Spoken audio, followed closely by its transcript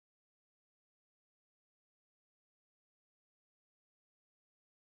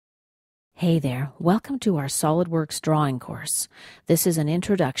Hey there, welcome to our SolidWorks drawing course. This is an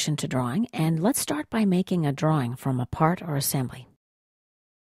introduction to drawing, and let's start by making a drawing from a part or assembly.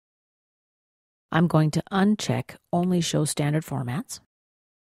 I'm going to uncheck Only Show Standard Formats.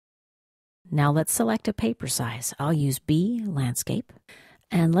 Now let's select a paper size. I'll use B, Landscape,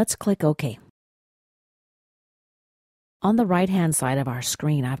 and let's click OK. On the right-hand side of our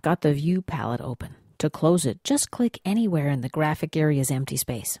screen, I've got the View palette open. To close it, just click anywhere in the graphic area's empty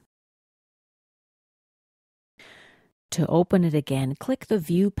space. To open it again, click the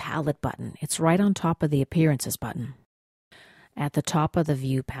View Palette button. It's right on top of the Appearances button. At the top of the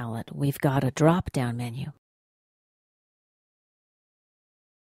View palette, we've got a drop-down menu.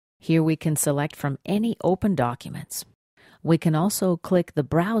 Here we can select from any open documents. We can also click the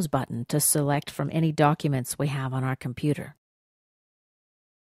Browse button to select from any documents we have on our computer.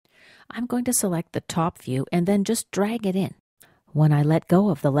 I'm going to select the top view and then just drag it in. When I let go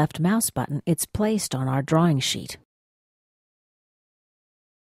of the left mouse button, it's placed on our drawing sheet.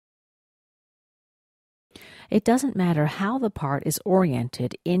 It doesn't matter how the part is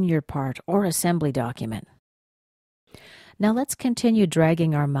oriented in your part or assembly document. Now let's continue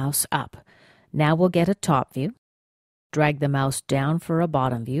dragging our mouse up. Now we'll get a top view. Drag the mouse down for a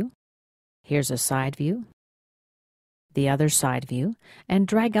bottom view. Here's a side view, the other side view, and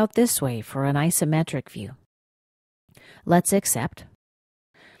drag out this way for an isometric view. Let's accept.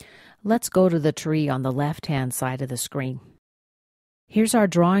 Let's go to the tree on the left-hand side of the screen. Here's our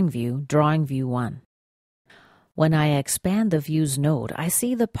drawing view 1. When I expand the Views node, I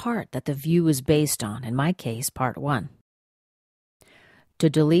see the part that the view is based on, in my case, Part 1. To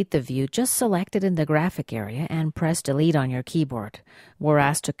delete the view, just select it in the graphic area and press Delete on your keyboard. We're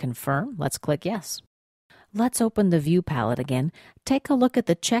asked to confirm. Let's click Yes. Let's open the View palette again. Take a look at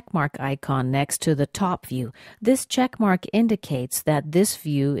the checkmark icon next to the top view. This checkmark indicates that this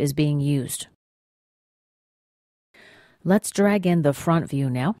view is being used. Let's drag in the front view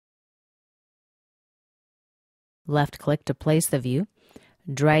now. Left-click to place the view.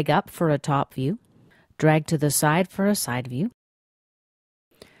 Drag up for a top view. Drag to the side for a side view.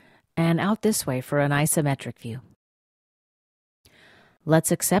 And out this way for an isometric view.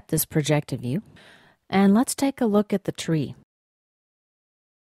 Let's accept this projected view. And let's take a look at the tree.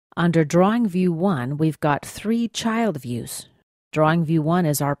 Under Drawing View 1, we've got 3 child views. Drawing View 1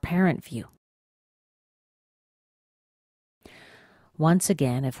 is our parent view. Once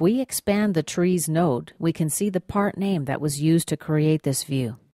again, if we expand the tree's node, we can see the part name that was used to create this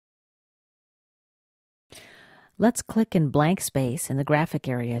view. Let's click in blank space in the graphic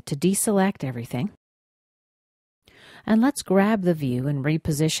area to deselect everything. And let's grab the view and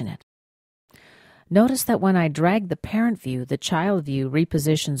reposition it. Notice that when I drag the parent view, the child view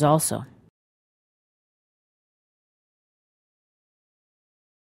repositions also.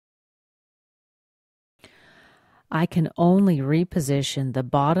 I can only reposition the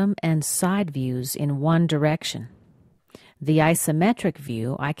bottom and side views in one direction. The isometric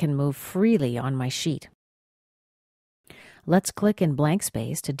view I can move freely on my sheet. Let's click in blank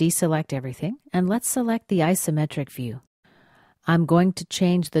space to deselect everything, and let's select the isometric view. I'm going to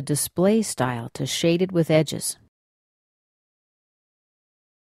change the display style to Shaded with Edges.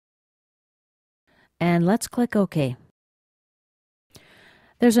 And let's click OK.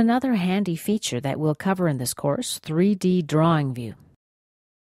 There's another handy feature that we'll cover in this course, 3D Drawing View.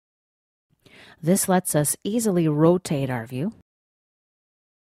 This lets us easily rotate our view.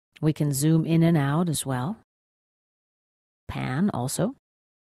 We can zoom in and out as well. Pan also.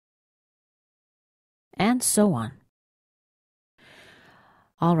 And so on.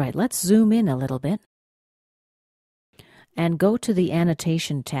 All right, let's zoom in a little bit and go to the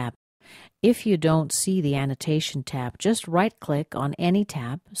Annotation tab. If you don't see the Annotation tab, just right-click on any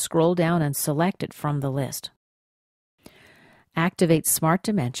tab, scroll down and select it from the list. Activate Smart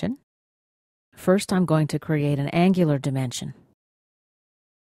Dimension. First, I'm going to create an angular dimension.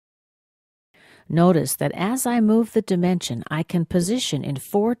 Notice that as I move the dimension, I can position in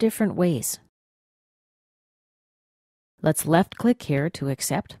 4 different ways. Let's left-click here to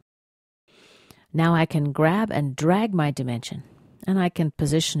accept. Now I can grab and drag my dimension, and I can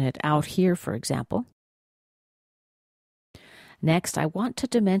position it out here, for example. Next, I want to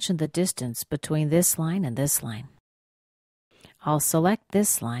dimension the distance between this line and this line. I'll select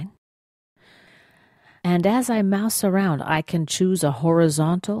this line. And as I mouse around, I can choose a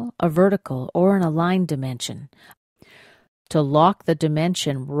horizontal, a vertical, or an aligned dimension. To lock the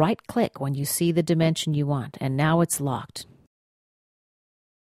dimension, right-click when you see the dimension you want, and now it's locked.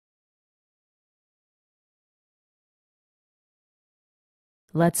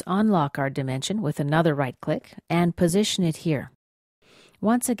 Let's unlock our dimension with another right-click and position it here.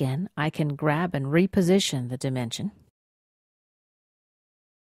 Once again, I can grab and reposition the dimension.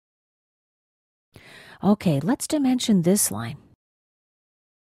 Okay, let's dimension this line.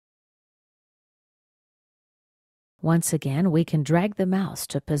 Once again, we can drag the mouse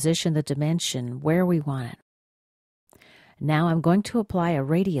to position the dimension where we want it. Now I'm going to apply a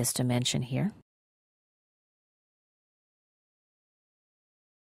radius dimension here.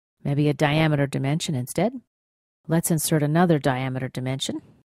 Maybe a diameter dimension instead. Let's insert another diameter dimension.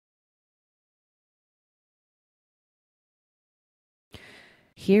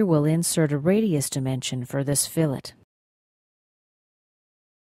 Here we'll insert a radius dimension for this fillet.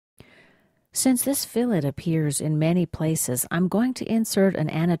 Since this fillet appears in many places, I'm going to insert an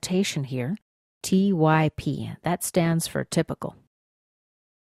annotation here, TYP. That stands for typical.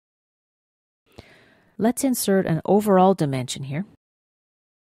 Let's insert an overall dimension here.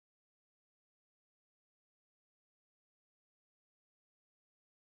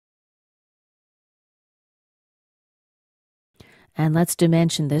 And let's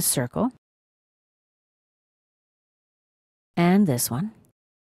dimension this circle. And this one.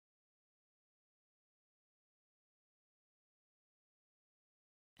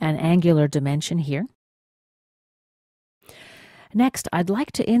 An angular dimension here. Next, I'd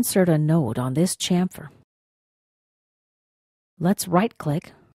like to insert a node on this chamfer. Let's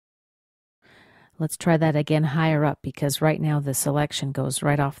right-click. Let's try that again higher up because right now the selection goes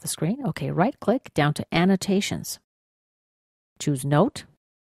right off the screen. Okay, right-click down to Annotations. Choose Note,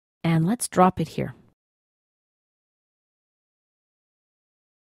 and let's drop it here.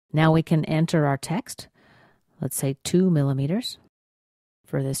 Now we can enter our text. Let's say 2 millimeters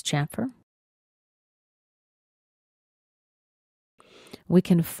for this chamfer. We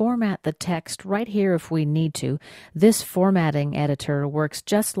can format the text right here if we need to. This formatting editor works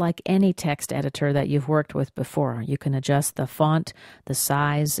just like any text editor that you've worked with before. You can adjust the font, the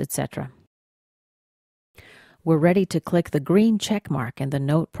size, etc. We're ready to click the green check mark in the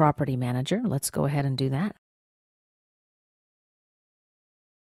Note Property Manager. Let's go ahead and do that.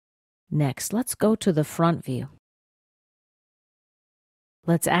 Next, let's go to the front view.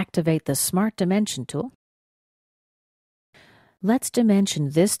 Let's activate the Smart Dimension tool. Let's dimension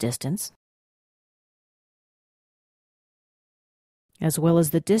this distance, as well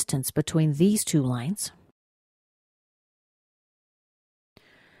as the distance between these two lines.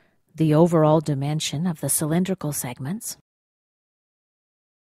 The overall dimension of the cylindrical segments,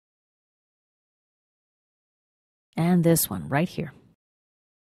 and this one right here.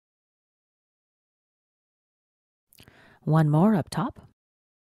 One more up top.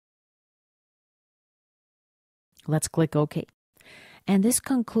 Let's click OK. And this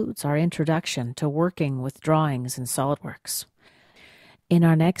concludes our introduction to working with drawings in SolidWorks. In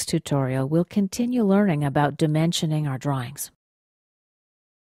our next tutorial, we'll continue learning about dimensioning our drawings.